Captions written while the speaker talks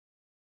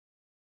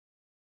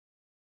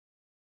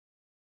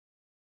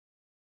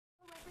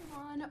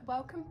everyone,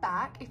 welcome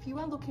back. If you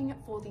are looking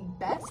for the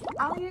best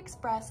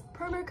AliExpress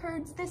promo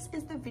codes, this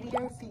is the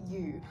video for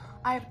you.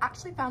 I have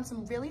actually found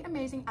some really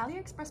amazing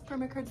AliExpress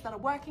promo codes that are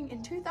working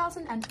in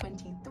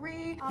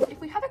 2023. If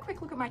we have a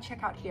quick look at my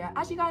checkout here,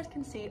 as you guys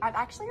can see, I've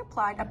actually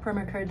applied a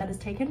promo code that has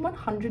taken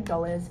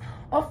 $100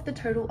 off the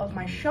total of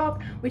my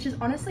shop, which is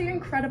honestly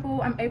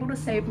incredible. I'm able to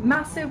save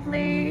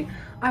massively.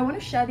 I want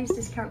to share these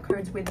discount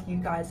codes with you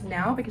guys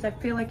now because I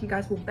feel like you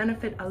guys will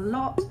benefit a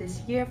lot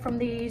this year from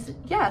these.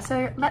 Yeah,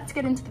 so let's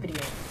get into the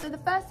video. So the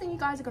first thing you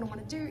guys are going to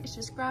want to do is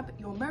just grab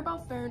your mobile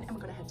phone and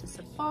we're going to head to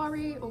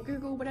Safari or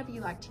Google, whatever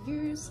you like to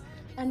use,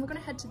 and we're going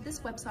to head to this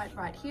website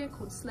right here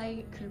called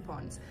Slay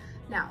Coupons.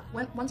 Now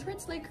once we're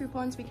at Slay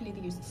Coupons, we can either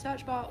use the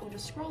search bar or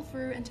just scroll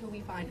through until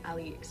we find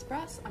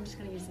AliExpress. I'm just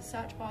going to use the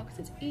search bar because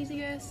it's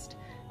easiest,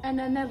 and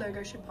then their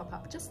logo should pop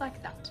up just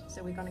like that.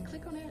 So we're going to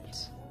click on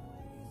it.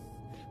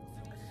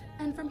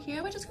 And from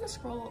here, we're just going to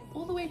scroll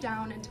all the way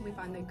down until we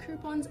find the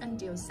coupons and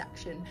deals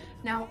section.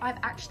 Now, I've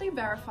actually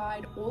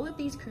verified all of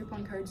these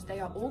coupon codes.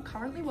 They are all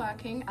currently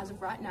working as of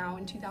right now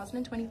in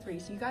 2023.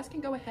 So you guys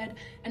can go ahead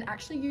and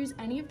actually use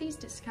any of these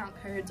discount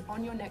codes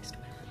on your next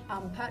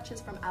purchase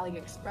from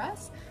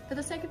AliExpress. For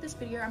the sake of this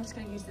video, I'm just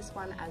going to use this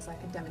one as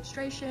like a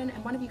demonstration,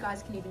 and one of you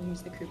guys can even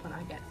use the coupon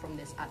I get from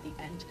this at the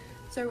end.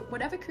 So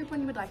whatever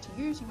coupon you would like to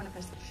use, you want to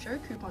press show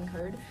coupon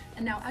code,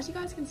 and now as you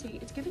guys can see,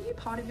 it's giving you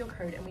part of your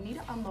code and we need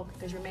to unlock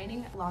those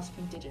remaining last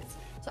few digits.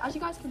 So as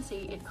you guys can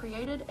see, it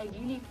created a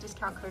unique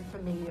discount code for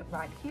me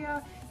right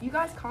here. You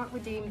guys can't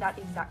redeem that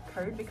exact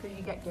code because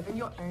you get given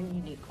your own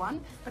unique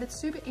one, but it's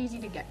super easy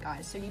to get,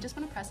 guys. So you just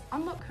want to press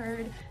unlock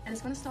code and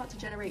it's going to start to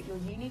generate your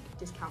unique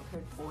discount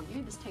code for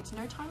you. This takes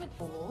no time at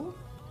all.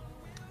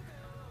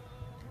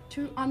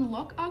 To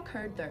unlock our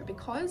code though,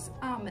 because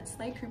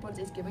Slay Coupons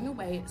is giving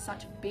away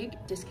such big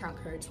discount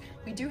codes,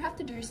 we do have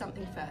to do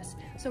something first.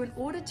 So in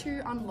order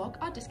to unlock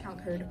our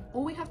discount code,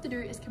 all we have to do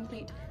is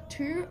complete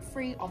 2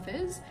 free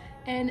offers,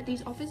 and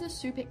these offers are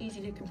super easy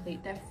to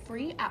complete. They're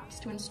free apps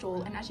to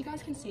install, and as you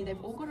guys can see,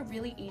 they've all got a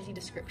really easy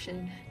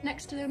description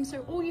next to them.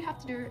 So all you have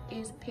to do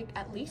is pick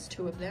at least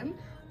 2 of them.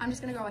 I'm just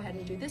gonna go ahead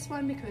and do this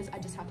one because I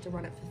just have to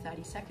run it for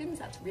 30 seconds.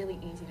 That's really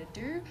easy to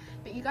do,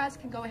 but you guys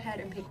can go ahead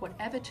and pick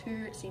whatever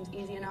 2 seems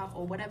easy enough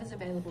or whatever's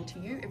available to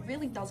you. It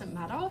really doesn't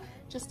matter.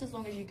 Just as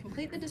long as you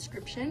complete the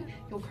description,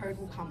 your code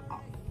will come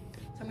up.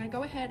 So I'm gonna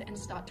go ahead and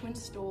start to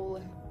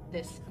install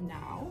this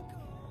now.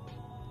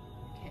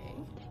 Okay,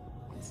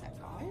 one sec,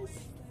 guys.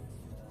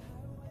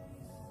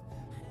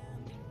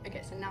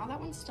 Okay, so now that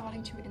one's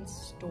starting to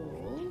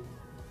install,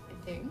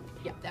 I think.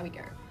 Yeah, there we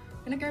go.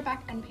 I'm gonna go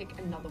back and pick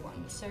another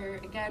one. So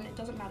again, it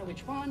doesn't matter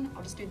which one,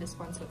 I'll just do this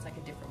one so it's like a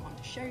different one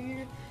to show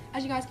you.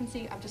 As you guys can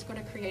see, I've just got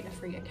to create a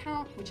free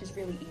account, which is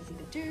really easy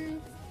to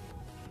do.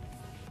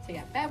 So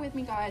yeah, bear with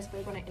me guys,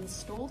 we're gonna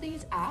install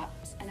these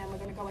apps and then we're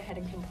gonna go ahead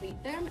and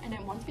complete them, and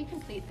then once we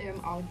complete them,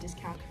 our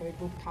discount code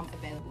will become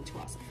available to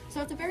us.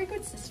 So it's a very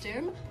good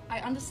system. I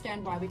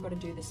understand why we've got to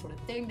do this sort of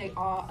thing. They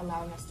are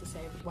allowing us to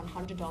save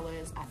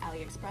 $100 at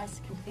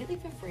AliExpress completely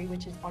for free,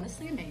 which is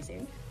honestly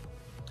amazing.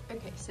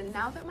 Okay, so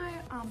now that my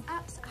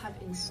apps have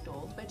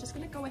installed, we're just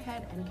gonna go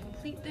ahead and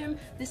complete them.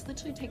 This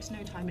literally takes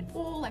no time at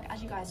all. Like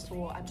as you guys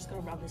saw, I've just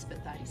gotta run this for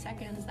 30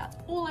 seconds. That's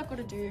all I've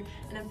gotta do.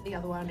 And then for the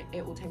other one,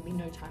 it will take me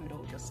no time at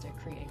all just to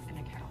create an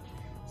account.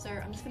 So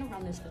I'm just gonna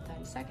run this for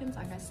 30 seconds,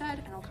 like I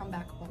said, and I'll come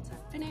back once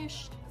I've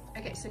finished.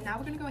 Okay, so now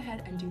we're gonna go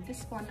ahead and do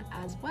this one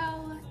as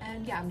well.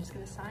 And yeah, I'm just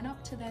gonna sign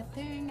up to their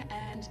thing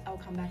and I'll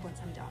come back once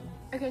I'm done.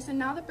 Okay, so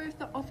now that both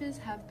the offers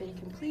have been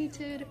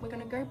completed, we're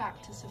gonna go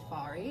back to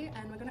Safari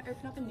and we're gonna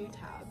open up a new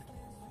tab.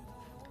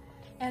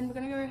 And we're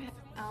gonna go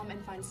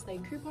and find Slay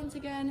Coupons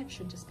again. It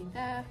should just be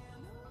there.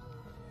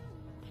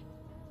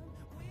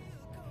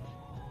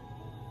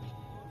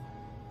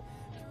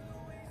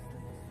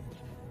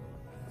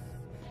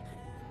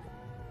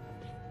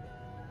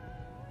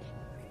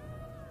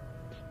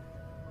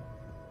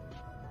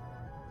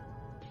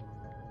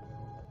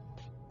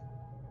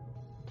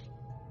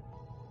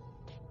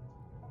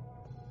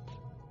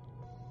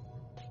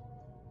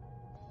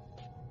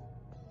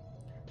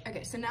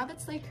 Okay, so now that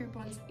Slay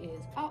Coupons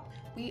is up,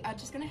 we are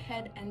just gonna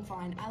head and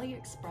find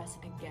AliExpress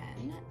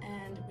again,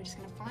 and we're just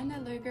gonna find their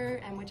logo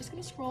and we're just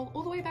gonna scroll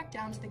all the way back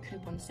down to the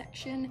coupon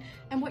section.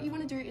 And what you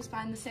wanna do is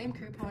find the same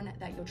coupon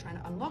that you're trying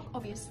to unlock,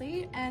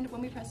 obviously, and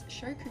when we press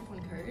show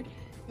coupon code,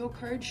 your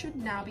code should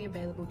now be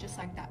available just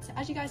like that. So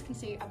as you guys can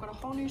see, I've got a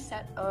whole new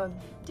set of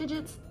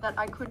digits that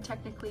I could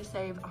technically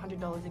save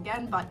 $100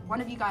 again, but one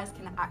of you guys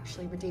can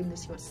actually redeem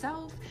this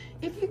yourself.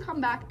 If you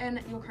come back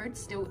and your code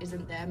still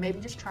isn't there, maybe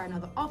just try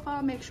another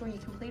offer, make sure you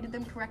completed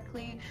them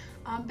correctly.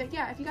 But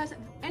yeah, if you guys have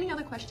any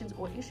other questions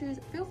or issues,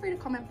 feel free to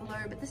comment below.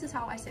 But this is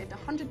how I saved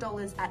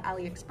 $100 at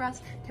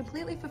AliExpress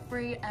completely for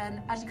free,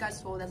 and as you guys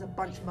saw, there's a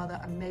bunch of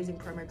other amazing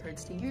promo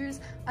codes to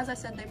use. As I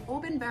said, they've all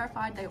been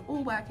verified, they're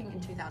all working in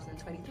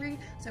 2023,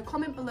 so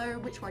comment below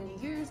which one you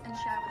use and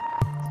share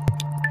with